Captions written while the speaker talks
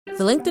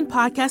The LinkedIn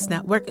Podcast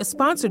Network is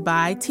sponsored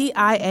by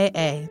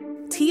TIAA.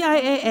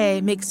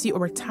 TIAA makes you a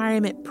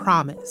retirement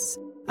promise,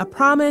 a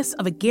promise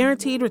of a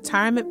guaranteed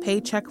retirement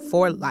paycheck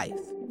for life.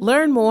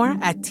 Learn more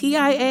at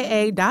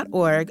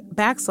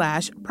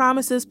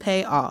TIAA.org/promises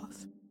pay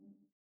off.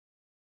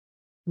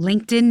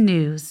 LinkedIn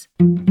News.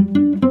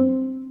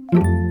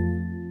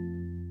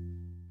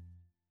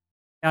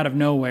 Out of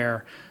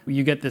nowhere,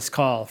 you get this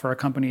call for a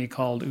company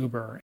called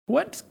Uber.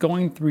 What's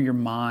going through your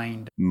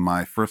mind?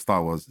 My first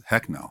thought was,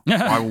 heck no.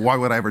 Why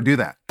would I ever do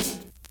that?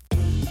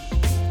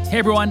 Hey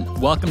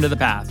everyone, welcome to The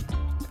Path.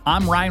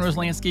 I'm Ryan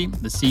Roslansky,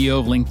 the CEO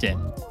of LinkedIn.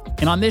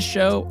 And on this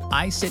show,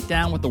 I sit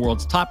down with the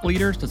world's top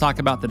leaders to talk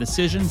about the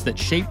decisions that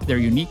shape their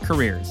unique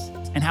careers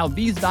and how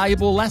these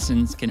valuable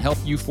lessons can help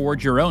you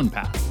forge your own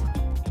path.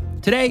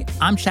 Today,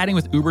 I'm chatting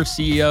with Uber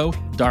CEO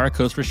Dara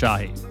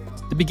Khosrowshahi.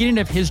 The beginning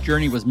of his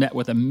journey was met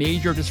with a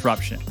major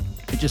disruption.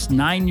 At just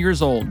 9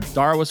 years old,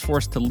 Dara was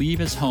forced to leave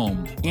his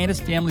home and his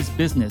family's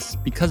business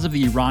because of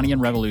the Iranian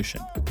Revolution.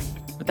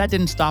 But that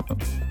didn't stop him.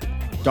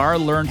 Dara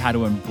learned how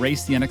to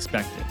embrace the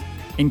unexpected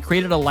and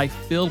created a life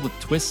filled with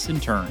twists and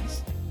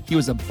turns. He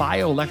was a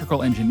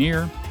bioelectrical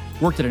engineer,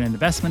 worked at an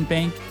investment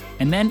bank,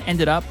 and then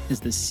ended up as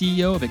the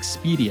CEO of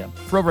Expedia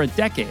for over a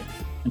decade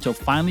until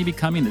finally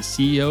becoming the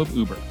CEO of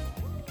Uber.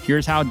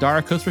 Here's how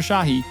Dara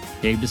Khosrowshahi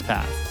paved his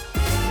path.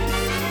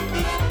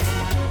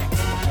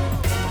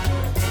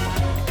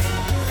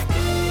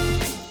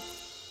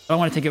 I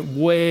want to take it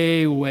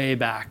way, way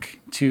back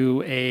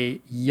to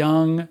a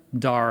young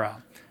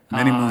Dara.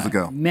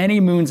 Many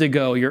moons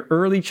ago, your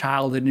early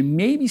childhood, and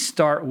maybe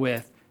start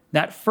with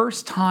that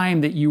first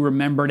time that you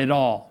remembered it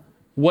all,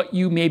 what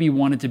you maybe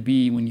wanted to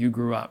be when you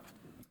grew up.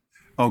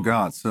 Oh,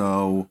 God.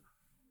 So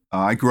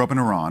I grew up in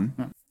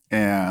Iran,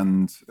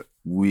 and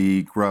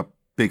we grew up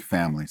big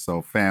family.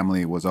 So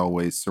family was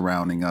always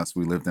surrounding us.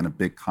 We lived in a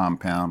big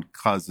compound,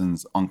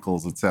 cousins,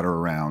 uncles, et cetera,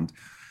 around.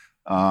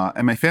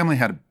 And my family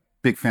had a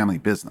big family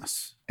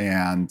business,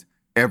 and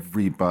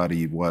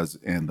everybody was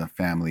in the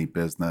family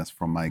business,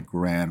 from my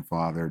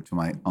grandfather to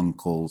my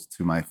uncles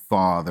to my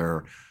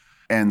father.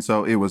 And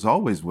so it was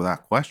always,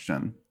 without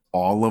question,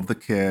 all of the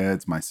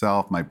kids,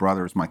 myself, my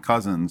brothers, my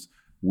cousins,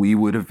 we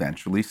would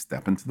eventually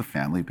step into the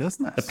family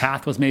business. The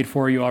path was made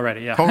for you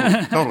already, yeah.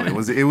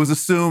 Totally. It was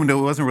assumed. It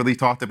wasn't really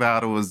talked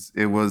about.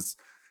 It was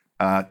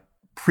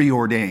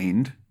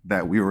preordained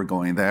that we were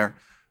going there.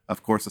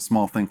 Of course, a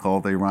small thing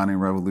called the Iranian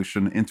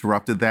Revolution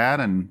interrupted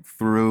that and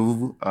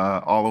threw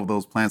all of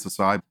those plans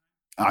aside.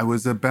 I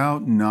was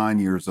about 9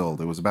 years old.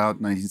 It was about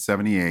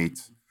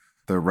 1978.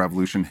 The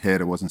revolution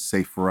hit. It wasn't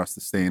safe for us to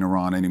stay in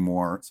Iran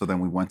anymore. So then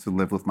we went to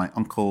live with my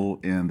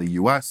uncle in the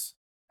U.S.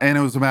 And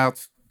it was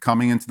about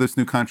coming into this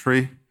new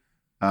country,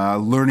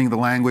 learning the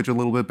language a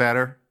little bit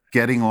better,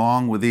 getting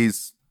along with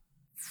these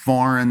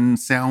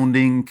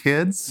foreign-sounding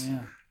kids. Yeah.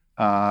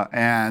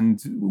 And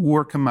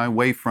working my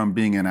way from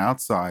being an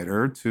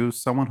outsider to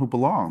someone who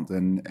belonged.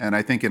 And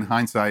I think in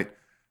hindsight,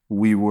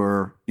 we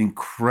were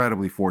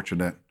incredibly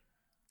fortunate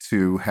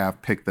to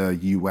have picked the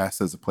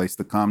U.S. as a place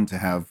to come, to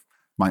have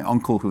my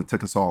uncle who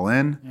took us all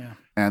in. Yeah.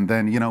 And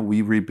then,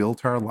 we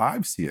rebuilt our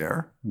lives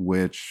here,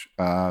 which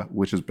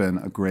has been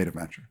a great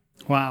adventure.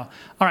 Wow.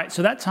 All right.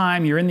 So that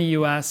time you're in the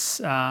U.S.,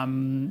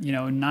 9,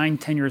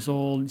 10 years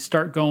old, you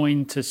start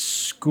going to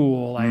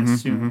school, I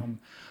assume. Mm-hmm.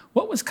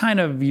 What was kind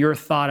of your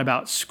thought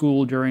about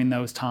school during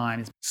those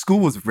times? School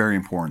was very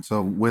important. So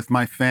with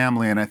my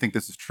family, and I think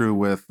this is true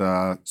with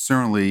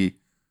certainly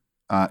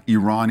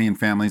Iranian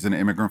families and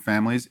immigrant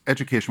families,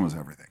 education was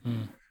everything.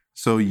 Mm.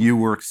 So you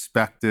were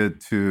expected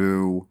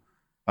to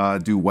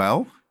do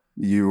well.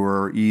 You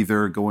were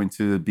either going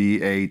to be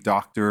a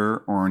doctor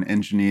or an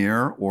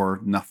engineer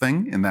or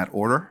nothing in that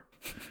order.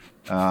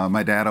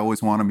 My dad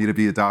always wanted me to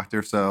be a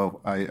doctor.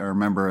 So I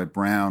remember at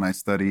Brown, I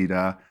studied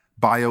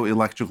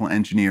bioelectrical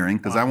engineering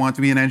because I wanted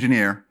to be an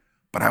engineer,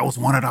 but I always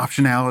wanted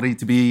optionality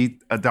to be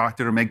a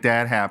doctor to make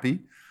dad happy.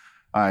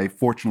 I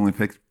fortunately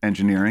picked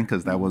engineering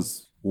because that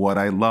was what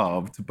I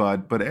loved,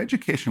 but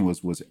education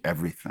was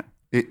everything.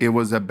 It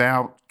was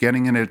about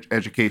getting an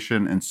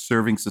education and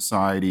serving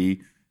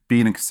society,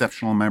 being an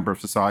exceptional member of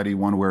society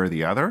one way or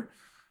the other,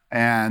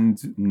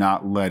 and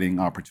not letting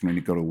opportunity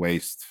go to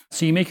waste.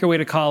 So you make your way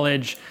to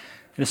college.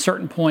 At a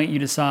certain point, you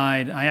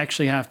decide, I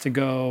actually have to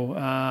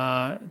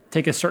go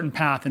take a certain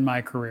path in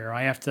my career.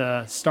 I have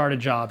to start a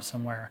job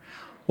somewhere.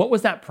 What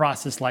was that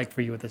process like for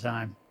you at the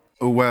time?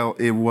 Well,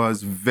 it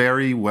was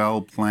very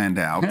well planned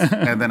out,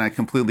 and then I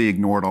completely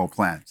ignored all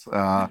plans.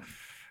 I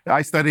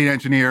studied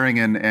engineering,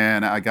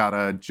 and I got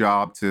a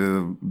job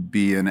to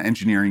be an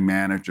engineering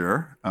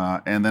manager,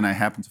 and then I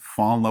happened to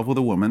fall in love with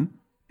a woman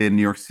in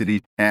New York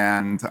City,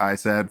 and I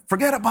said,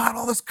 forget about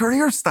all this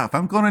career stuff.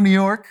 I'm going to New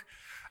York.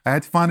 I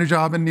had to find a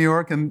job in New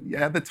York, and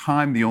at the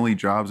time, the only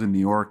jobs in New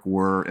York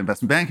were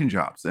investment banking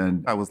jobs.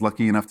 And I was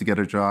lucky enough to get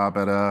a job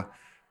at a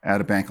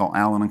bank called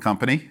Allen &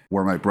 Company,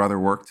 where my brother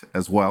worked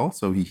as well.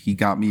 So he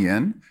got me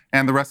in,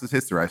 and the rest is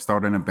history. I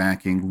started in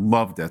banking,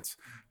 loved it,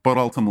 But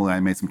ultimately, I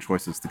made some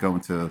choices to go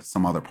into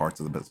some other parts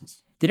of the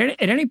business.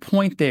 At any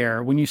point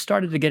there, when you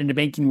started to get into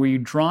banking, were you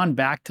drawn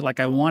back to like,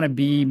 I want to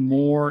be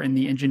more in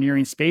the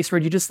engineering space, or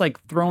had you just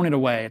like thrown it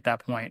away at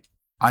that point?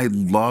 I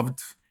loved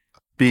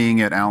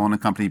being at Allen &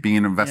 Company, being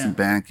in an investment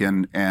bank,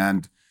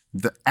 and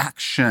the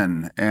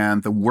action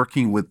and the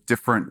working with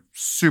different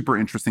super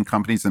interesting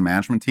companies and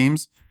management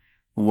teams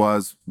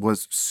was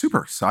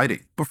super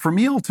exciting. But for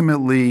me,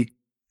 ultimately,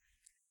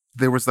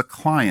 there was the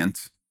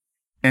client,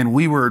 and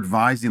we were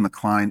advising the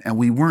client, and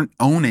we weren't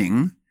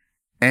owning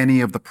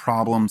any of the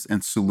problems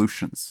and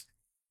solutions.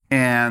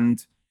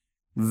 And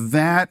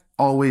that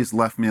always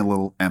left me a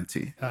little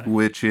empty,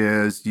 which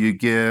is you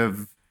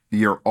give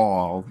your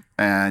all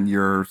and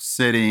you're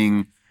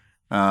sitting,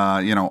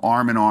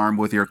 arm in arm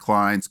with your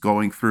clients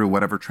going through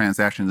whatever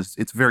transactions.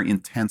 It's a very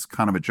intense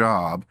kind of a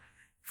job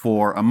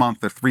for a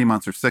month or 3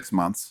 months or 6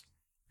 months.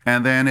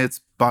 And then it's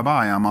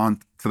bye-bye, I'm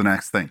on to the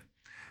next thing.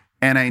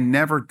 And I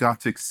never got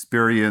to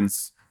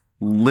experience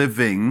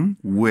living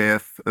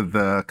with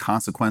the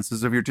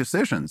consequences of your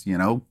decisions,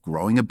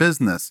 growing a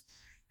business,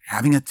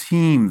 having a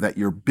team that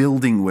you're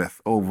building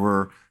with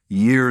over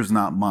years,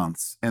 not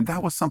months. And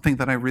that was something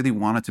that I really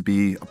wanted to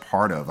be a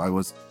part of.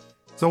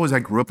 I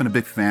grew up in a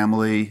big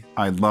family.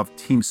 I loved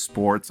team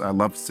sports. I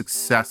loved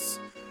success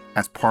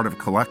as part of a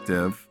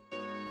collective.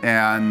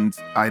 And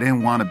I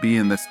didn't want to be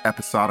in this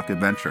episodic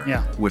adventure,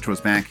 which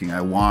was banking. I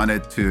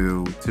wanted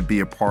to be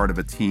a part of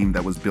a team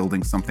that was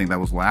building something that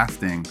was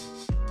lasting.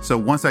 So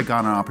once I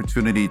got an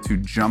opportunity to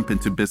jump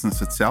into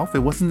business itself, it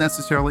wasn't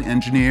necessarily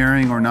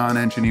engineering or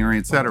non-engineering,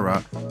 et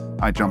cetera.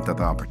 I jumped at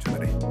the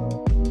opportunity.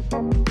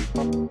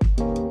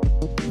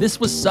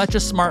 This was such a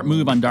smart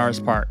move on Dara's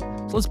part.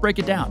 So let's break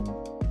it down.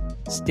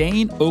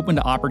 Staying open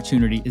to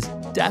opportunity is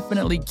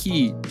definitely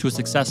key to a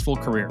successful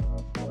career.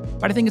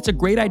 But I think it's a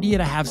great idea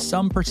to have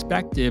some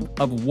perspective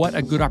of what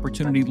a good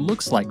opportunity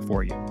looks like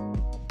for you.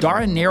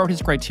 Dara narrowed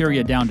his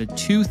criteria down to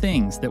 2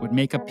 things that would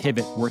make a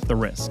pivot worth the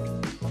risk.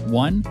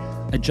 1,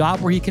 a job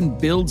where he can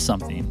build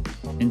something.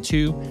 And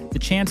 2, the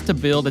chance to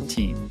build a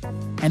team.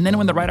 And then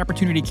when the right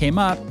opportunity came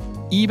up,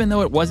 even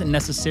though it wasn't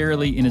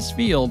necessarily in his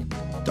field,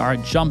 Dara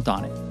jumped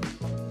on it.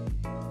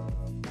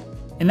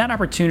 And that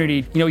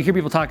opportunity, you hear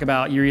people talk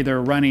about you're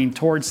either running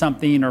towards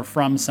something or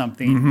from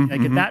something.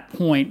 At that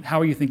point, how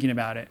are you thinking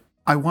about it?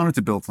 I wanted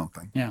to build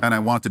something. And I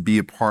wanted to be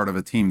a part of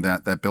a team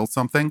that built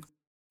something.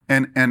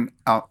 And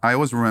I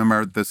always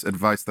remember this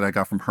advice that I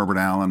got from Herbert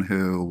Allen,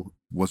 who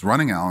was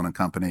running Allen &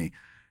 Company,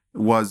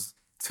 was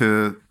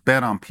to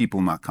bet on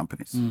people, not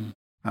companies.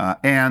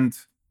 And,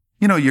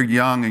 you're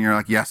young and you're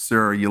like, yes,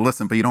 sir, you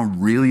listen, but you don't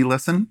really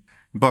listen.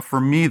 But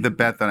for me, the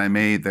bet that I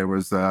made, there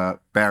was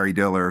Barry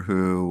Diller,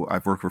 who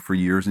I've worked with for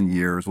years and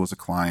years, was a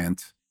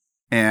client.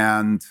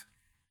 And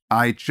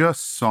I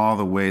just saw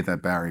the way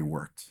that Barry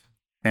worked.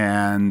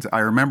 And I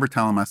remember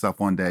telling myself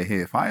one day, hey,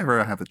 if I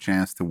ever have the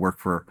chance to work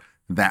for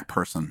that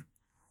person,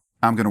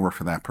 I'm going to work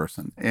for that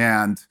person.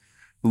 And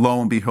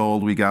lo and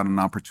behold, we got an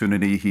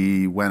opportunity.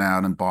 He went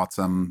out and bought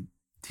some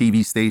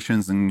TV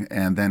stations and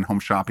then Home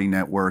Shopping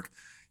Network.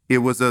 It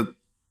was a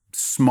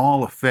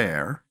small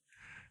affair,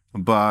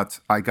 but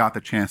I got the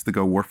chance to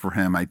go work for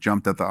him. I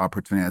jumped at the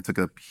opportunity. I took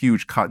a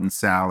huge cut in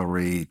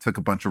salary, took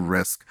a bunch of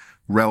risk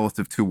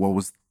relative to what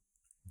was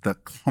the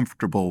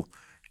comfortable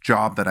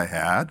job that I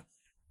had.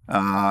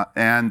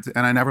 And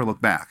I never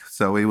looked back.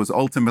 So it was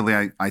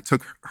ultimately, I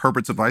took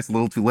Herbert's advice a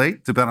little too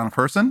late to bet on a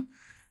person,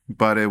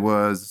 but it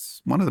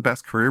was one of the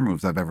best career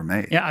moves I've ever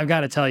made. Yeah, I've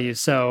got to tell you.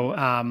 So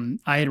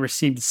I had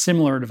received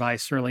similar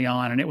advice early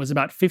on, and it was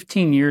about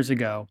 15 years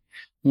ago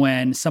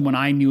when someone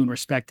I knew and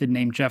respected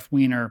named Jeff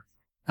Weiner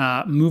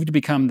moved to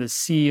become the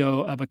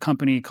CEO of a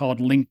company called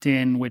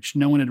LinkedIn, which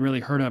no one had really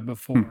heard of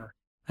before.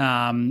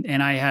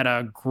 And I had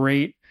a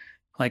great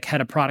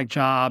head of product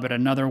job at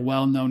another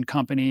well-known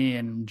company.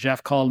 And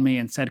Jeff called me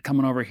and said,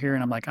 coming over here.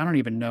 And I'm like, I don't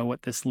even know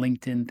what this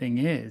LinkedIn thing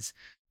is,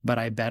 but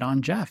I bet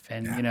on Jeff.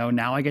 And,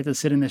 now I get to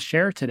sit in this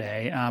chair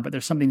today. But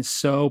there's something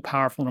so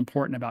powerful and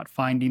important about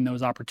finding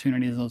those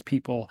opportunities, those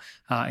people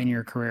in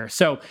your career.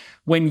 So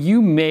when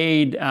you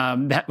made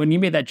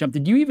that jump,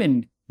 did you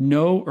even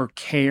know or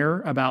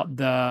care about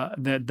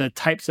the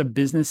types of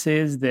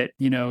businesses that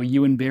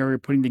you and Barry are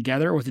putting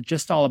together, or was it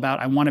just all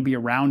about I want to be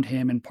around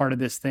him and part of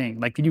this thing?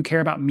 Did you care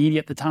about media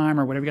at the time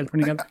or whatever you guys were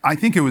putting together? I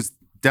think it was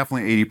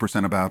definitely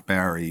 80% about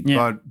Barry,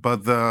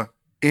 but the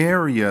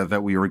area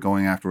that we were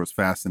going after was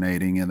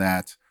fascinating in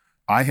that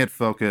I had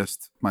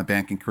focused my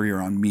banking career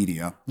on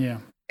media.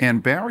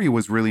 And Barry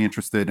was really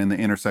interested in the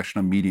intersection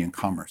of media and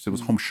commerce. It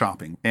was home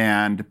shopping,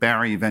 and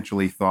Barry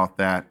eventually thought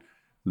that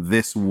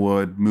this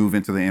would move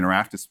into the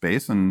interactive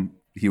space, and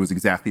he was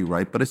exactly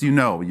right. But as you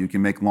know, you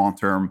can make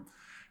long-term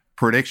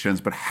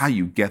predictions, but how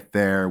you get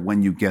there,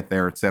 when you get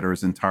there, et cetera,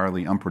 is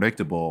entirely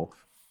unpredictable.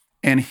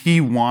 And he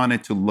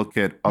wanted to look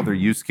at other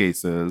use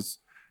cases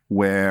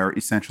where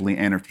essentially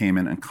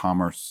entertainment and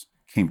commerce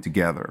came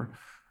together.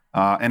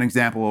 An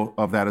example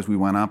of that is we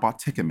went out and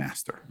bought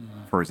Ticketmaster,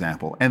 for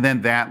example. And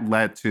then that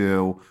led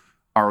to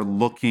our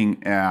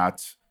looking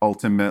at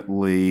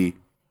ultimately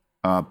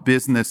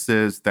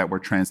businesses that were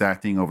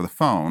transacting over the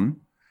phone.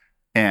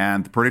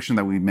 And the prediction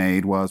that we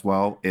made was,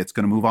 well, it's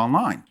going to move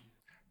online.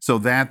 So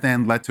that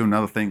then led to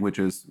another thing, which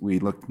is we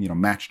looked,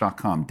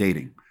 Match.com,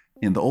 dating.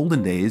 In the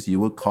olden days, you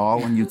would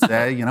call and you'd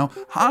say,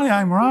 hi,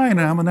 I'm Ryan,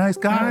 and I'm a nice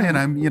guy, and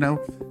I'm,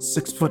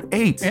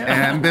 6'8",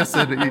 and this,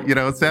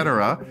 et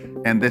cetera.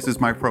 And this is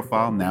my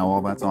profile. Now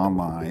all that's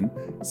online.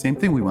 Same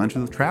thing, we went to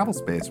the travel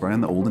space, right?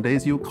 In the olden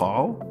days, you would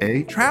call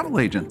a travel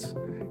agent,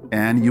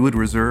 and you would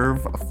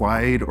reserve a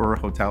flight or a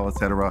hotel, et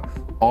cetera.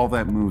 All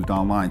that moved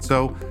online.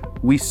 So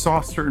we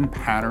saw certain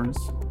patterns,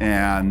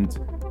 and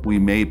we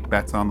made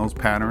bets on those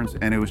patterns,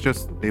 and it was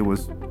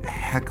a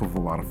heck of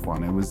a lot of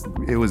fun. It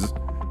was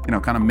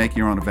kind of make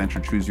your own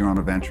adventure, choose your own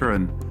adventure,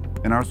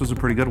 and ours was a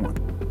pretty good one.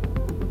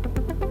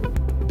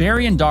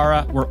 Barry and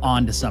Dara were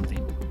on to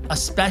something,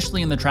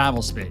 especially in the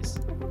travel space.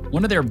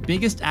 One of their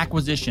biggest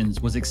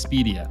acquisitions was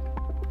Expedia.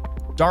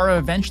 Dara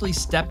eventually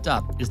stepped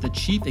up as the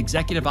chief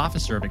executive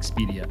officer of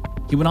Expedia.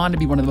 He went on to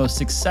be one of the most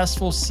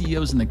successful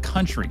CEOs in the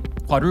country,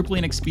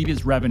 quadrupling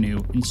Expedia's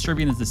revenue and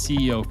serving as the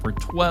CEO for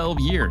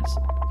 12 years,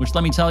 which,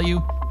 let me tell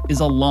you,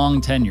 is a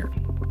long tenure.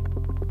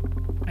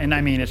 And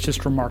I mean, it's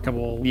just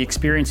remarkable. The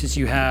experiences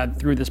you had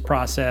through this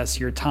process,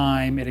 your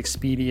time at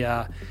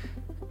Expedia.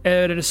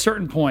 At a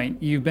certain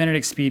point, you've been at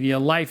Expedia.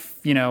 Life,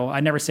 I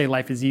never say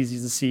life is easy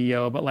as a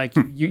CEO, but like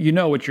you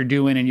know what you're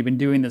doing, and you've been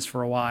doing this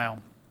for a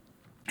while.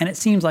 And it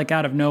seems like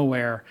out of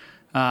nowhere,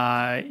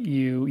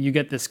 you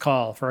get this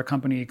call for a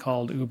company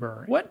called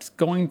Uber. What's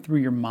going through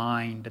your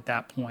mind at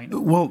that point?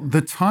 Well,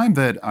 the time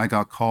that I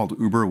got called,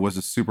 Uber was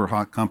a super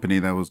hot company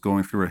that was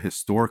going through a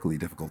historically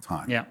difficult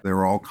time. Yeah. There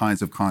were all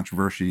kinds of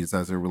controversies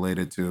as it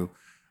related to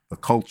the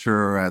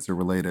culture, as it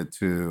related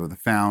to the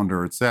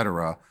founder, et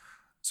cetera.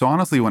 So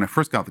honestly, when I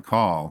first got the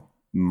call,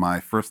 my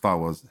first thought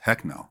was,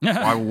 heck no.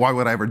 Why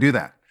would I ever do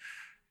that?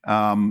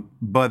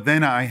 But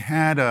then I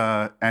had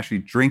actually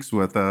drinks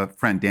with a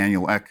friend,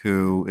 Daniel Ek,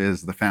 who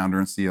is the founder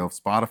and CEO of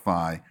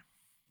Spotify.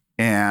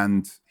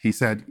 And he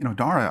said,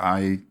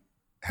 Dara,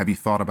 have you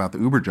thought about the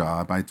Uber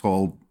job? I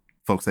told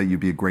folks that you'd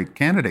be a great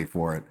candidate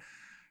for it.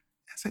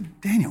 I said,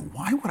 Daniel,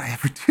 why would I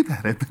ever do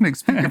that? I've been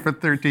Expedia for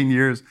 13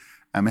 years.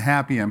 I'm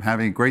happy. I'm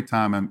having a great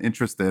time. I'm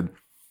interested.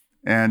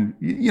 And,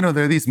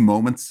 there are these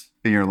moments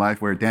in your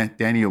life where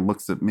Daniel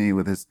looks at me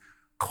with his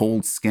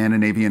cold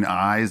Scandinavian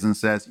eyes and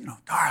says,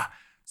 Dara,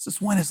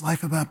 since when is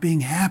life about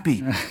being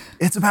happy?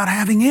 It's about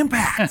having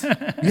impact.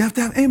 You have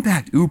to have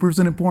impact. Uber's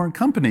an important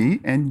company,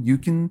 and you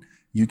can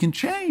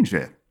change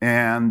it.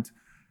 And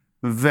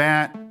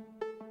that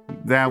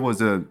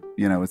was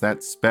was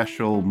that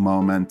special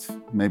moment.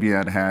 Maybe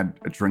I'd had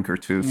a drink or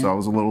two, so I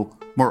was a little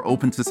more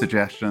open to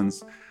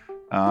suggestions.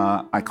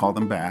 I called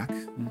them back,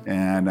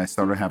 and I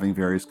started having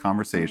various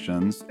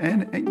conversations.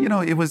 And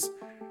it was.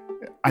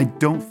 I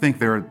don't think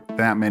there are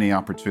that many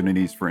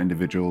opportunities for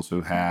individuals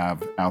who have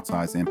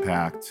outsized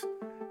impact.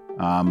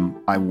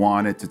 I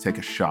wanted to take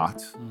a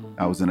shot.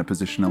 I was in a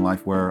position in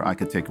life where I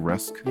could take a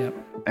risk. Yep.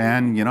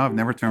 And, I've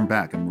never turned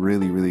back. I'm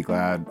really, really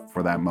glad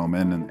for that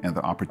moment and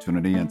the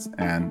opportunity.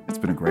 And it's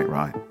been a great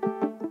ride.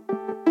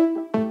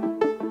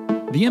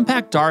 The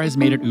impact Dara has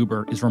made at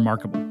Uber is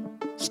remarkable,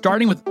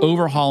 starting with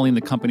overhauling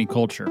the company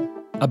culture,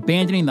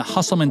 abandoning the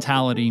hustle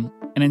mentality,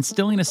 and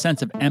instilling a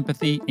sense of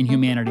empathy and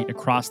humanity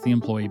across the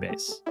employee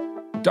base.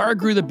 Dara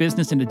grew the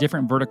business into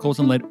different verticals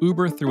and led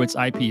Uber through its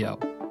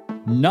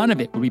IPO. None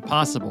of it would be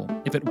possible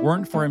if it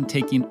weren't for him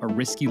taking a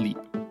risky leap.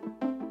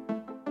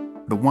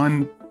 The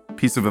one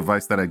piece of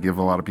advice that I give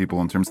a lot of people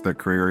in terms of their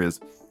career is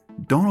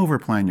don't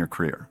overplan your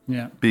career.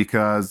 Yeah.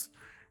 Because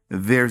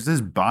there's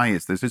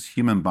this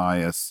human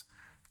bias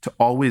to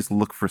always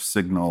look for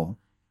signal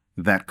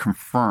that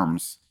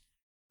confirms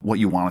what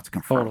you want it to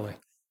confirm. Totally.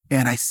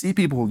 And I see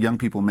young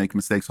people make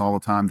mistakes all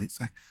the time. They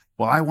say,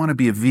 well, I want to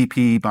be a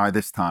VP by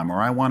this time,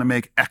 or I want to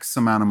make X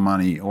amount of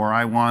money, or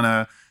I want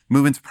to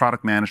move into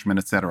product management,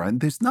 et cetera.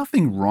 And there's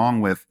nothing wrong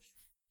with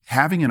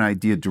having an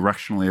idea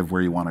directionally of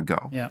where you want to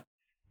go. Yeah.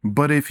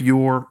 But if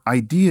your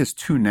idea is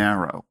too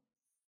narrow,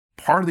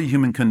 part of the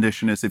human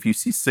condition is if you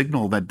see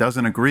signal that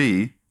doesn't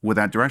agree with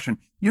that direction,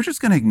 you're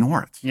just going to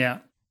ignore it. Yeah.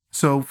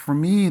 So for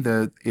me,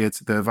 the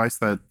advice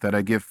that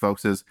I give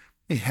folks is,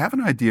 hey, have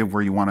an idea of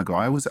where you want to go.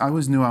 I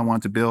always knew I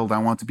wanted to build. I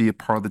want to be a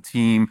part of the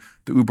team.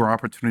 The Uber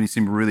opportunity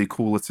seemed really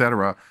cool, et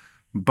cetera.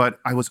 But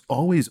I was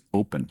always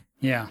open.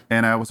 Yeah.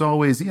 And I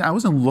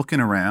wasn't looking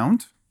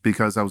around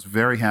because I was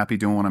very happy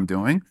doing what I'm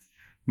doing.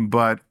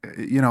 But,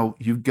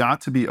 you've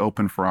got to be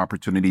open for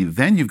opportunity.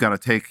 Then you've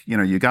got to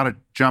you got to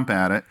jump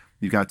at it.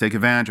 You've got to take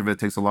advantage of it. It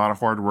takes a lot of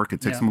hard work.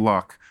 It takes some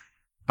luck.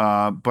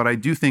 But I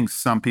do think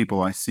some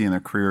people I see in their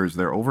careers,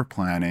 they're over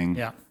planning.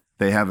 Yeah.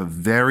 They have a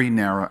very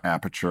narrow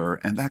aperture,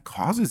 and that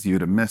causes you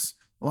to miss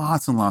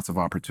lots and lots of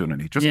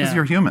opportunity just because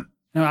you're human.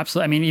 No,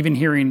 absolutely. I mean, even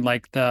hearing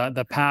like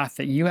the path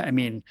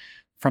that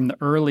from the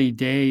early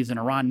days in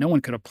Iran, no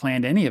one could have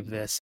planned any of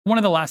this. One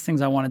of the last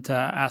things I wanted to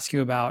ask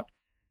you about,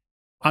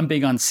 I'm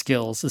big on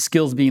skills, the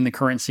skills being the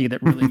currency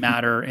that really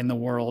matter in the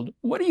world.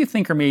 What do you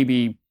think are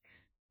maybe,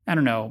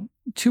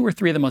 2 or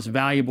 3 of the most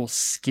valuable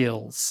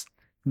skills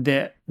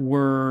that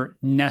were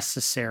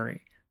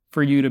necessary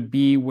for you to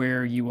be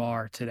where you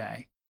are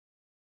today?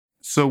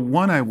 So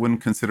one I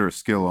wouldn't consider a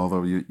skill,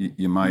 although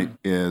you might,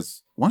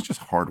 is one's just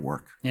hard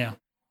work. Yeah.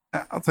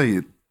 I'll tell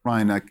you,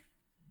 Ryan,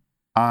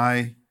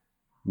 I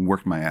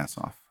worked my ass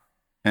off.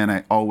 And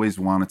I always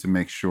wanted to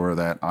make sure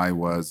that I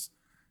was,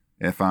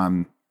 if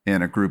I'm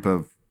in a group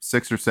of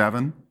 6 or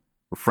 7,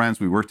 we're friends,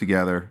 we work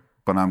together,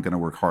 but I'm going to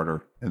work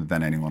harder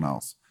than anyone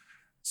else.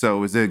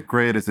 So is it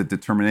grit? Is it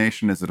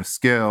determination? Is it a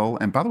skill?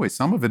 And by the way,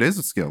 some of it is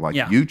a skill. Like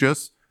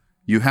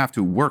you have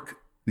to work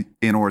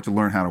in order to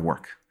learn how to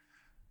work.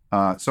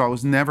 So I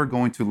was never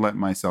going to let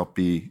myself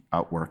be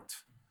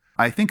outworked.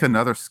 I think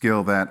another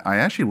skill that I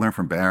actually learned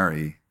from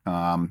Barry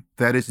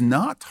that is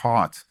not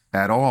taught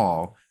at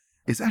all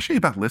is actually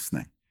about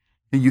listening.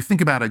 And you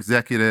think about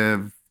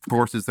executive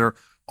courses, there are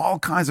all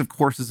kinds of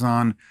courses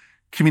on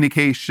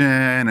communication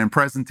and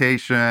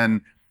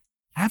presentation.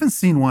 I haven't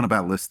seen one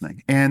about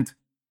listening. And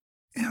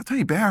I'll tell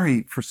you,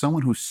 Barry, for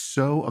someone who's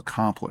so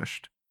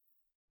accomplished,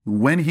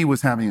 when he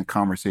was having a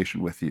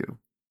conversation with you,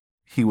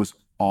 he was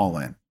all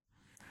in.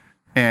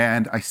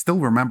 And I still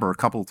remember a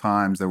couple of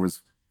times, there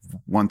was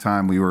one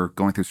time we were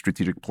going through a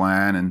strategic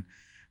plan and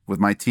with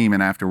my team,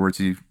 and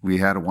afterwards we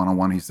had a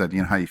one-on-one. He said,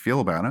 how you feel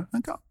about it? I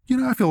go,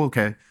 I feel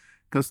okay. He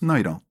goes, no,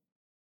 you don't.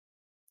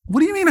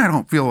 What do you mean I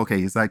don't feel okay?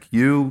 He's like,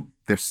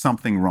 there's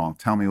something wrong.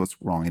 Tell me what's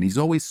wrong. And he's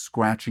always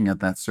scratching at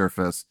that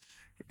surface.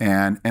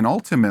 And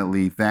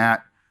ultimately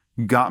that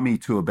got me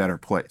to a better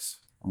place,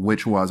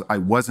 which was I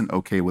wasn't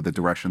okay with the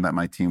direction that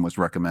my team was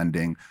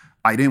recommending.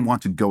 I didn't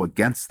want to go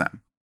against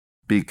them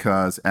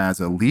because as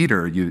a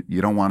leader,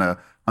 you don't want to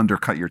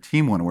undercut your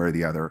team one way or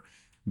the other.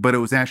 But it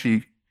was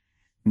actually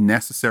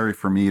necessary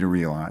for me to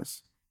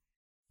realize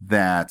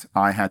that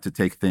I had to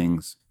take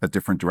things a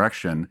different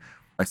direction.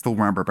 I still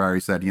remember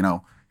Barry said,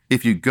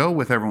 if you go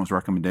with everyone's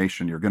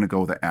recommendation, you're going to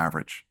go with the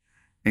average.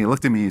 And he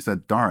looked at me and he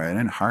said, Dara, I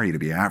didn't hire you to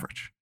be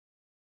average.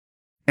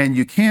 And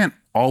you can't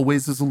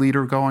always as a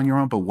leader go on your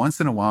own, but once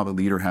in a while, the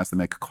leader has to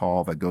make a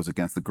call that goes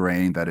against the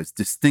grain, that is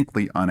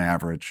distinctly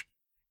unaverage.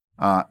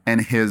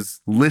 And his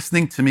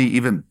listening to me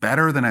even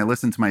better than I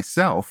listened to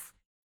myself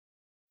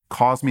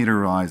caused me to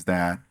realize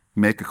that,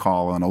 make a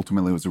call, and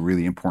ultimately it was a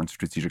really important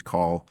strategic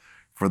call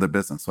for the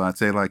business. So I'd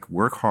say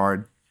work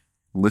hard,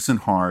 listen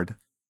hard,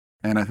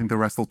 and I think the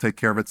rest will take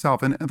care of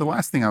itself. And the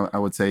last thing I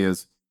would say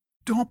is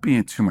don't be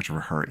in too much of a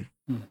hurry.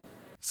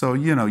 So,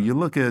 you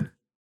look at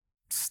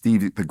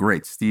the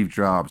great Steve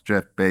Jobs,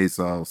 Jeff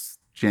Bezos,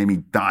 Jamie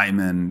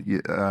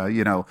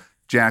Dimon,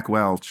 Jack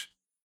Welch.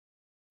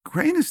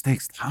 Greatness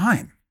takes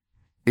time.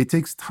 It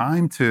takes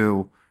time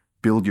to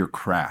build your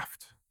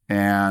craft.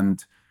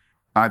 And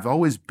I've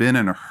always been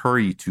in a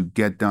hurry to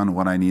get done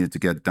what I needed to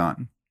get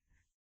done.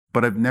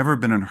 But I've never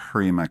been in a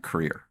hurry in my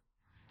career.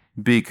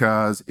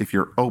 Because if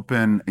you're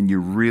open and you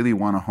really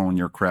want to hone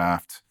your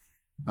craft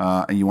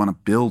and you want to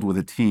build with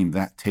a team,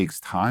 that takes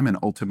time. And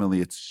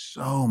ultimately, it's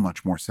so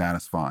much more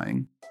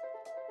satisfying.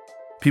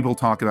 People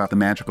talk about the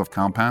magic of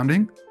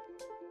compounding.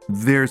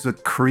 There's a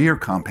career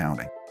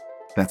compounding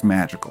that's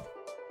magical.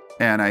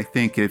 And I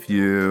think if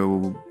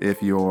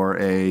you're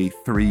a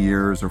 3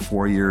 years or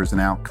 4 years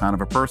and out kind of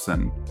a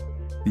person,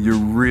 you're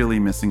really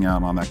missing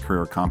out on that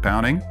career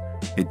compounding.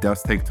 It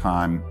does take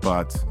time,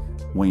 but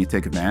when you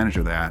take advantage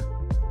of that,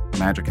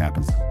 magic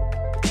happens.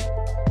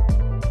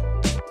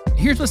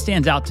 Here's what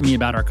stands out to me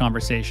about our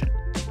conversation.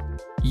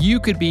 You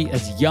could be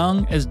as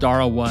young as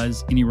Dara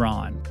was in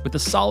Iran with a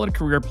solid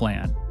career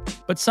plan,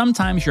 but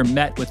sometimes you're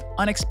met with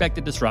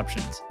unexpected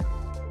disruptions.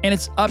 And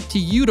it's up to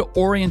you to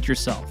orient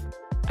yourself,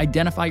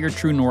 identify your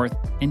true north,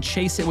 and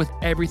chase it with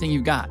everything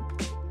you've got.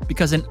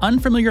 Because an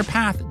unfamiliar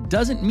path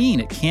doesn't mean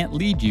it can't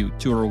lead you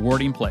to a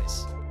rewarding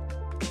place.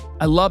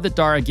 I love that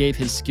Dara gave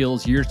his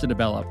skills years to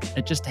develop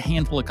at just a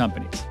handful of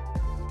companies.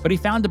 But he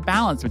found a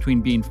balance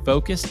between being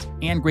focused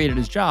and great at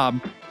his job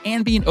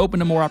and being open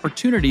to more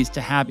opportunities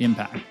to have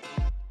impact.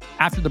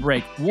 After the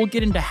break, we'll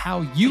get into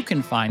how you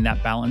can find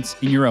that balance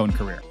in your own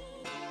career.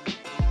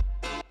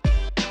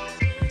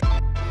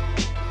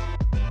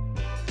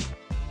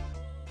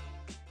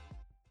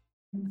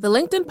 The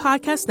LinkedIn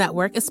Podcast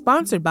Network is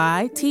sponsored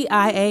by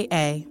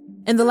TIAA.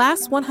 In the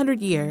last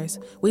 100 years,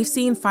 we've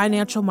seen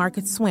financial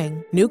markets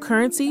swing, new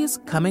currencies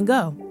come and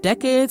go,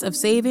 decades of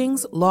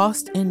savings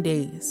lost in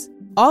days,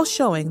 all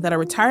showing that a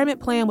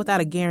retirement plan without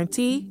a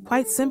guarantee,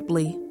 quite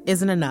simply,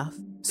 isn't enough.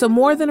 So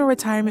more than a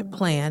retirement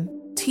plan,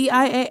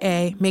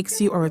 TIAA makes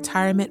you a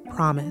retirement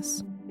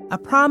promise. A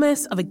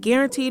promise of a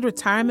guaranteed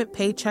retirement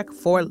paycheck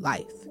for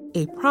life.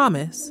 A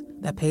promise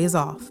that pays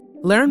off.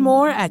 Learn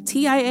more at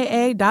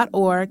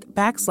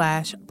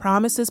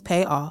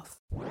TIAA.org/promisespayoff.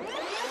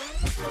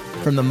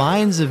 From the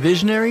minds of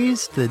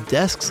visionaries to the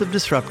desks of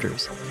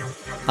disruptors,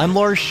 I'm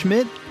Lars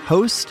Schmidt,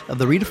 host of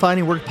the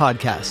Redefining Work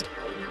podcast.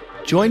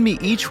 Join me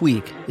each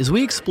week as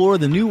we explore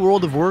the new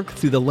world of work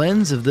through the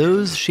lens of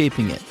those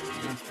shaping it.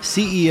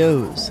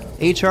 CEOs,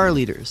 HR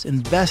leaders,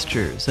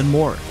 investors, and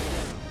more.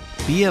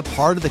 Be a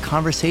part of the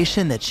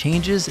conversation that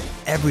changes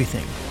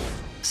everything.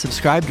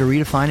 Subscribe to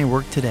Redefining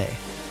Work today.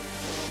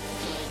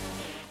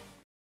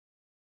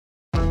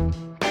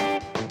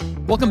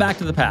 Welcome back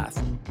to The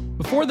Path.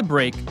 Before the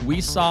break,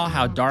 we saw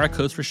how Dara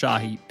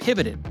Khosrowshahi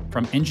pivoted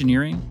from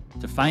engineering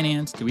to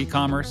finance to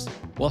e-commerce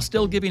while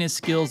still giving his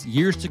skills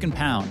years to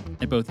compound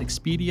at both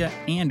Expedia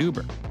and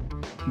Uber.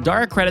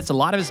 Dara credits a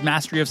lot of his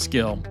mastery of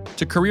skill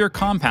to career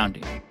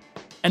compounding.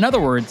 In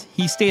other words,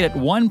 he stayed at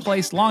one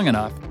place long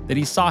enough that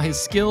he saw his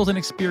skills and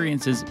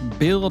experiences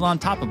build on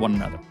top of one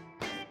another.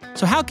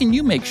 So how can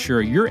you make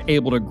sure you're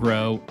able to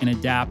grow and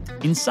adapt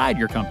inside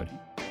your company?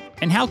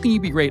 And how can you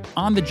be great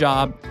on the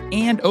job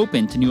and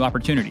open to new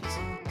opportunities?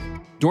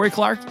 Dory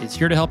Clark is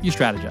here to help you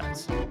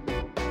strategize.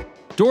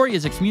 Dory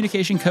is a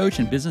communication coach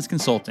and business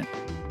consultant.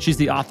 She's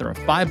the author of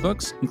 5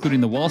 books,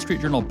 including the Wall Street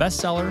Journal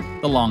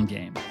bestseller, The Long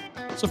Game.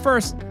 So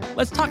first,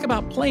 let's talk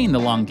about playing the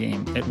long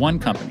game at one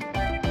company.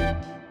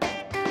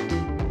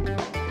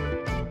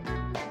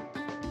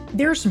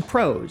 There are some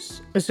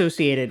pros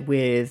associated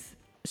with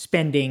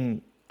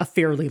spending a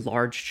fairly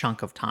large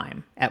chunk of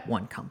time at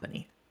one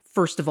company.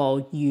 First of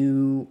all,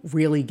 you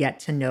really get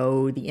to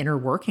know the inner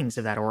workings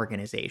of that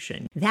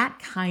organization. That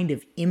kind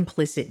of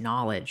implicit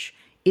knowledge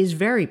is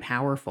very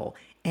powerful.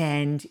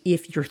 And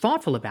if you're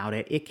thoughtful about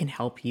it, it can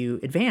help you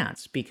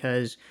advance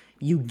because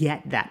you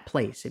get that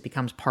place. It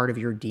becomes part of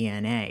your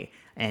DNA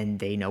and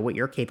they know what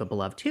you're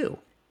capable of too.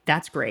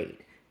 That's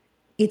great.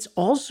 It's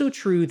also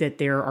true that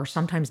there are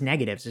sometimes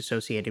negatives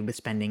associated with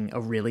spending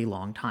a really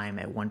long time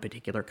at one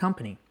particular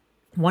company.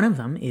 One of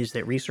them is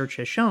that research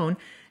has shown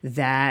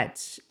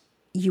that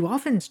you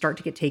often start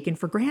to get taken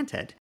for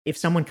granted. If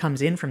someone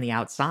comes in from the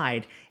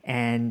outside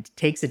and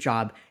takes a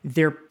job,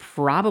 they're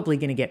probably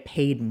going to get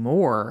paid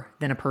more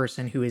than a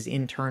person who is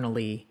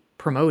internally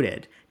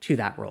promoted to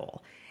that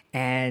role.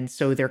 And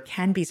so there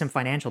can be some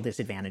financial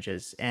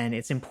disadvantages, and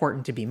it's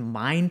important to be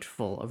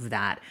mindful of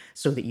that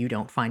so that you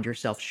don't find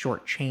yourself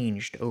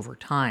shortchanged over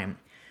time.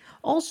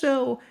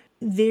 Also,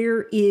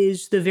 there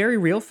is the very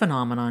real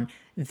phenomenon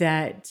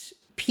that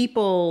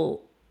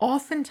people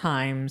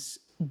oftentimes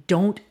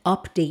don't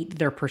update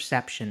their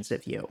perceptions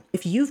of you.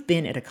 If you've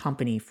been at a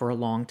company for a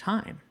long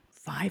time,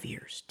 5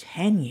 years,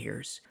 10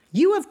 years,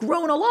 you have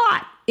grown a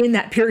lot in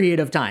that period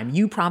of time.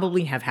 You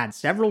probably have had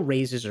several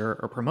raises or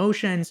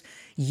promotions.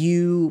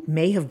 You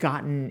may have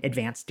gotten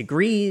advanced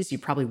degrees. You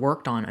probably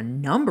worked on a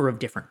number of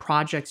different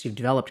projects. You've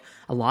developed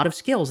a lot of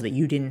skills that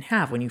you didn't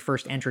have when you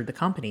first entered the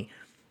company.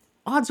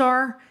 Odds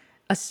are,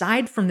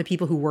 aside from the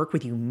people who work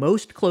with you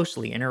most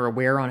closely and are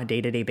aware on a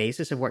day-to-day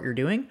basis of what you're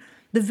doing,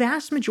 the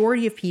vast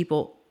majority of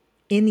people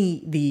in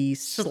the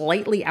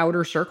slightly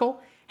outer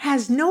circle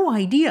has no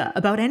idea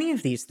about any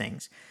of these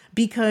things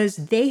because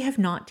they have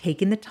not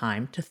taken the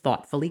time to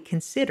thoughtfully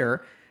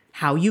consider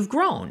how you've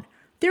grown.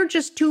 They're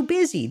just too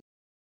busy.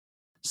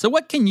 So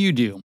what can you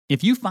do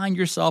if you find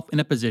yourself in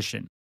a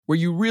position where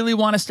you really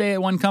want to stay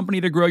at one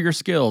company to grow your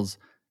skills,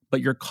 but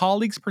your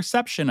colleagues'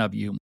 perception of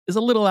you is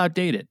a little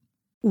outdated?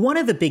 One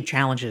of the big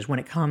challenges when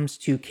it comes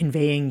to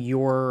conveying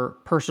your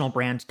personal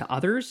brand to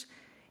others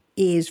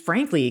is,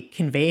 frankly,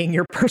 conveying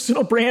your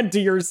personal brand to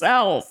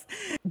yourself.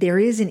 There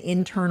is an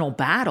internal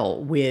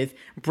battle with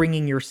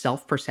bringing your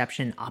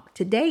self-perception up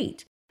to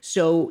date.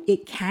 So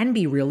it can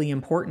be really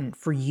important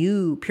for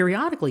you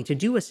periodically to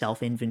do a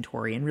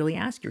self-inventory and really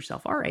ask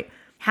yourself, all right,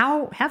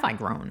 how have I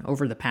grown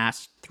over the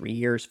past 3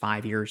 years,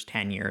 5 years,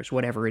 10 years,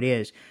 whatever it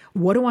is?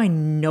 What do I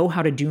know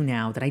how to do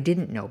now that I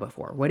didn't know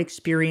before? What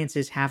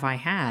experiences have I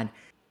had?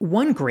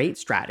 One great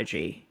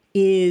strategy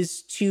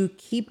is to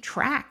keep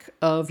track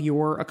of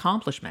your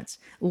accomplishments,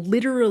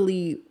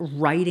 literally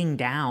writing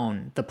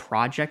down the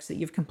projects that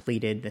you've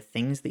completed, the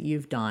things that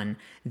you've done,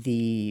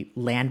 the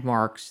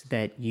landmarks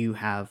that you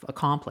have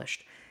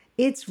accomplished.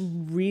 It's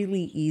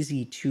really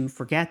easy to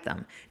forget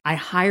them. I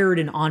hired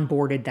and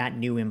onboarded that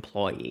new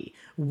employee.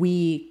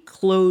 We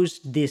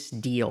closed this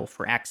deal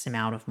for X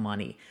amount of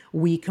money.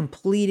 We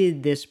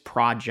completed this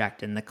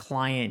project and the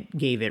client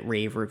gave it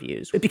rave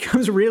reviews. It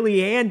becomes really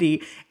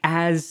handy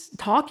as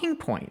talking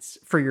points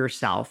for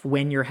yourself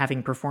when you're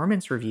having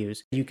performance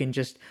reviews. You can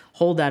just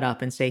hold that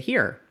up and say,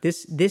 here,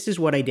 this is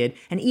what I did.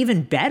 And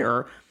even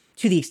better,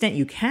 to the extent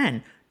you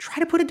can, try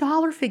to put a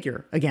dollar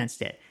figure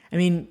against it. I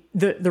mean,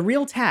 the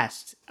real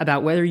test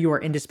about whether you are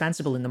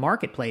indispensable in the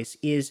marketplace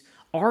is,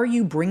 are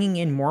you bringing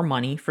in more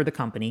money for the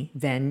company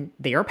than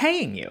they are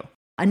paying you?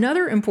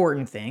 Another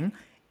important thing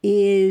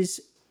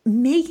is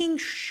making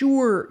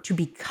sure to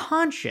be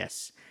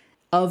conscious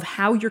of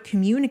how you're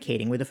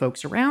communicating with the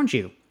folks around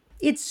you.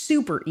 It's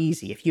super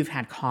easy if you've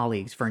had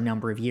colleagues for a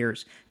number of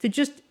years to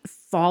just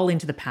fall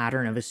into the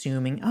pattern of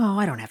assuming, oh,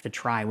 I don't have to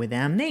try with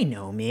them. They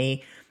know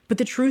me. But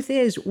the truth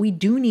is, we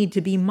do need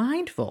to be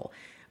mindful.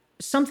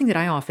 Something that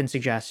I often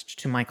suggest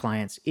to my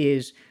clients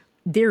is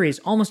there is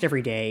almost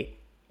every day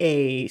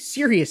a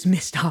serious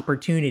missed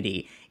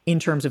opportunity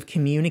in terms of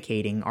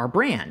communicating our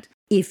brand.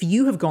 If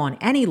you have gone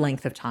any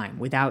length of time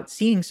without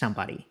seeing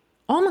somebody,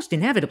 almost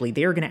inevitably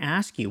they're going to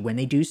ask you when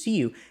they do see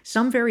you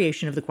some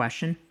variation of the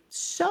question,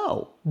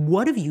 so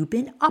what have you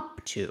been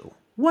up to?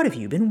 What have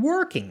you been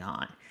working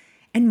on?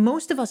 And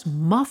most of us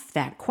muff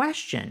that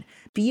question.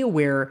 Be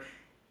aware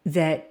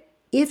that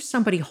if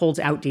somebody holds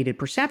outdated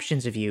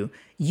perceptions of you,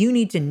 you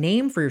need to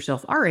name for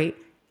yourself, all right,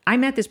 I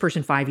met this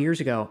person 5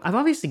 years ago. I've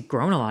obviously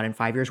grown a lot in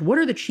 5 years. What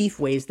are the chief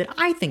ways that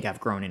I think I've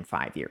grown in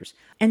 5 years?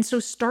 And so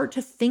start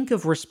to think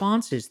of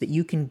responses that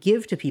you can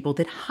give to people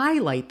that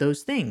highlight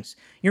those things.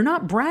 You're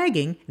not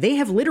bragging. They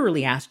have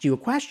literally asked you a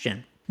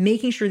question,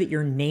 making sure that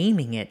you're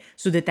naming it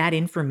so that that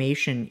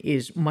information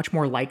is much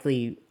more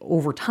likely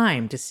over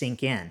time to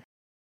sink in.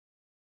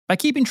 By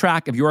keeping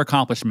track of your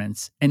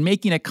accomplishments and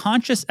making a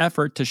conscious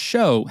effort to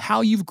show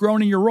how you've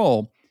grown in your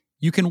role,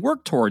 you can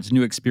work towards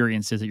new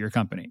experiences at your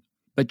company.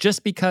 But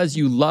just because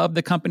you love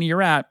the company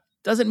you're at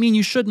doesn't mean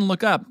you shouldn't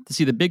look up to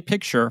see the big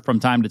picture from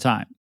time to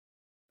time.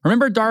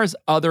 Remember Dara's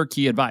other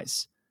key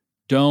advice: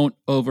 don't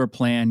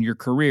overplan your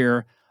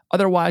career,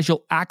 otherwise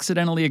you'll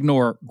accidentally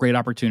ignore great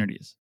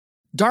opportunities.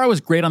 Dara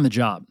was great on the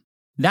job.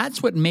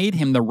 That's what made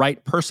him the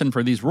right person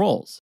for these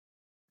roles.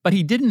 But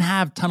he didn't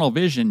have tunnel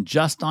vision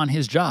just on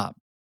his job.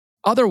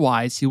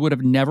 Otherwise, he would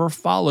have never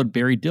followed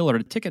Barry Diller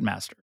to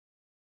Ticketmaster.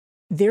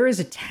 There is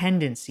a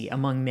tendency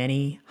among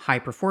many high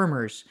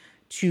performers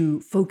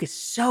to focus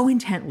so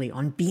intently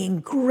on being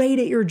great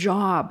at your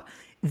job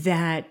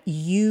that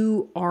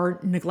you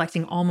are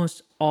neglecting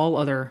almost all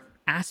other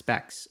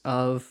aspects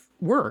of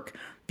work.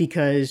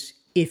 Because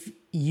if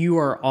you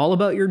are all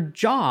about your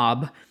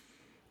job,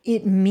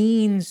 it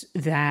means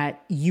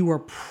that you are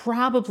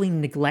probably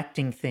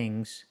neglecting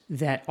things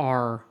that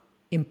are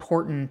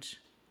important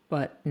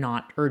but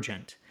not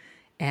urgent.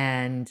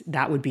 And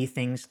that would be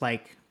things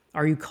like,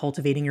 are you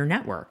cultivating your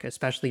network,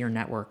 especially your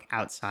network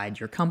outside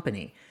your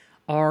company?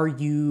 Are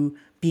you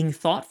being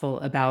thoughtful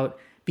about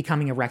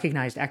becoming a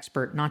recognized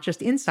expert, not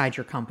just inside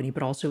your company,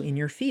 but also in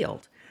your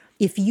field?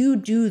 If you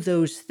do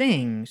those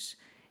things,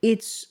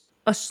 it's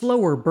a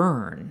slower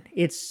burn.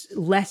 It's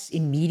less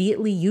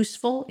immediately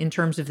useful in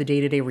terms of the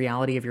day-to-day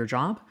reality of your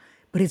job,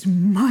 but it's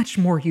much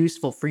more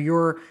useful for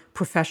your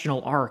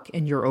professional arc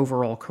and your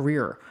overall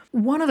career.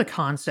 One of the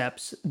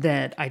concepts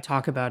that I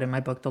talk about in my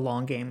book, The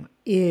Long Game,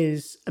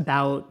 is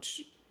about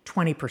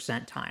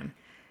 20% time.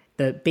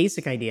 The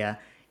basic idea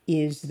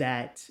is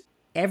that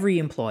every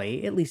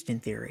employee, at least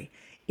in theory,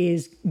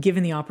 is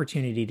given the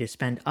opportunity to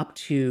spend up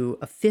to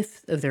a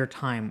fifth of their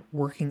time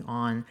working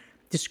on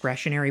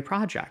discretionary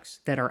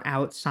projects that are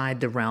outside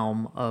the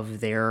realm of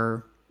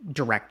their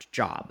direct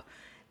job.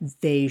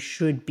 They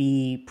should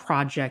be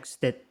projects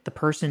that the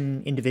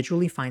person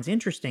individually finds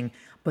interesting,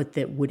 but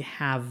that would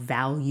have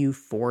value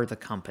for the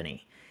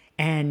company.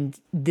 And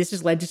this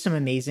has led to some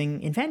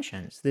amazing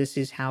inventions. This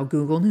is how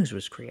Google News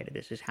was created.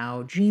 This is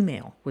how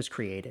Gmail was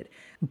created.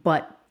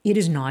 But it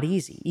is not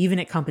easy, even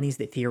at companies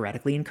that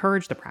theoretically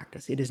encourage the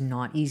practice. It is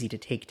not easy to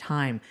take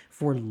time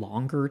for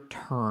longer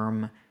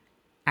term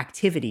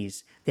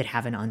activities that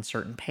have an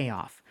uncertain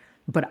payoff.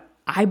 But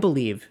I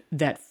believe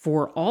that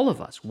for all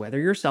of us, whether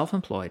you're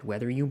self-employed,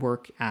 whether you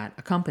work at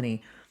a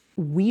company,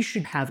 we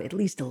should have at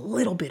least a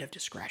little bit of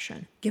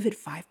discretion. Give it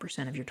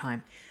 5% of your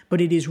time.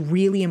 But it is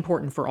really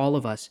important for all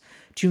of us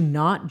to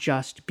not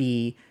just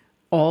be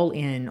all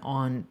in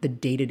on the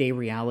day-to-day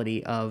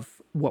reality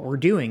of what we're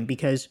doing,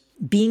 because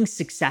being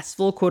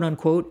successful, quote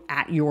unquote,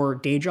 at your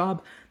day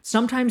job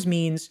sometimes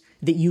means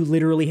that you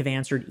literally have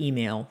answered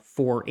email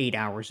for 8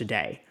 hours a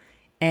day.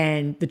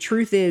 And the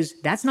truth is,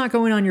 that's not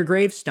going on your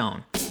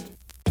gravestone.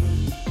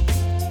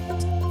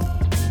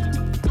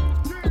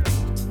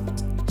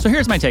 So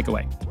here's my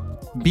takeaway.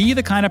 Be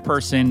the kind of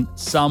person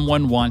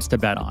someone wants to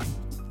bet on.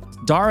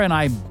 Dara and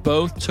I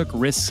both took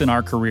risks in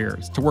our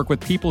careers to work with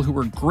people who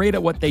were great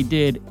at what they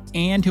did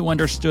and who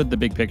understood the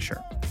big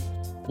picture.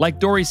 Like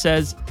Dory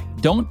says,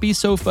 don't be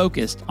so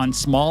focused on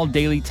small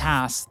daily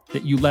tasks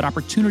that you let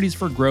opportunities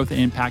for growth and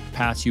impact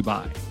pass you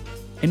by.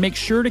 And make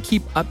sure to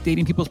keep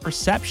updating people's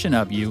perception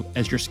of you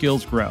as your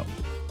skills grow.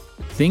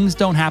 Things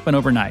don't happen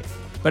overnight,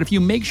 but if you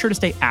make sure to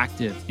stay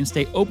active and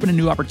stay open to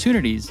new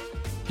opportunities,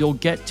 you'll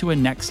get to a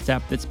next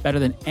step that's better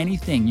than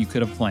anything you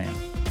could have planned.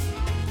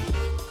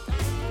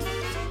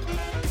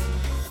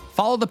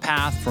 Follow The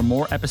Path for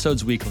more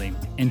episodes weekly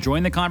and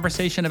join the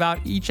conversation about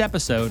each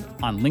episode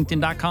on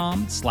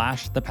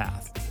linkedin.com/The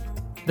Path.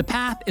 The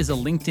Path is a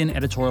LinkedIn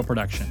editorial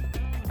production.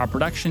 Our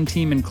production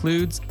team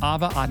includes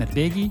Ava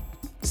Ahmedbegi,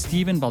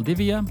 Stephen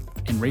Valdivia,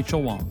 and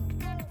Rachel Wong.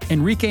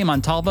 Enrique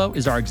Montalvo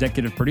is our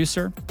executive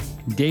producer.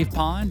 Dave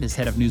Pond is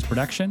head of news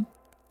production.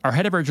 Our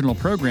head of original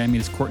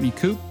programming is Courtney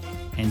Koop,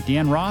 and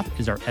Dan Roth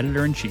is our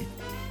editor-in-chief.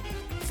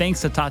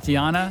 Thanks to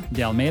Tatiana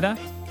De Almeida,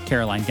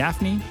 Caroline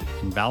Gaffney,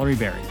 and Valerie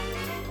Berry.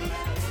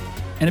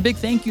 And a big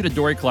thank you to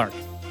Dory Clark.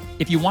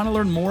 If you want to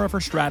learn more of her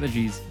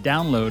strategies,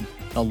 download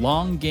the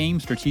Long Game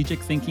Strategic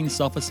Thinking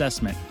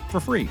Self-Assessment for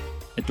free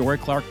at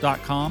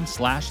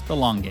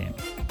doryclark.com/thelonggame.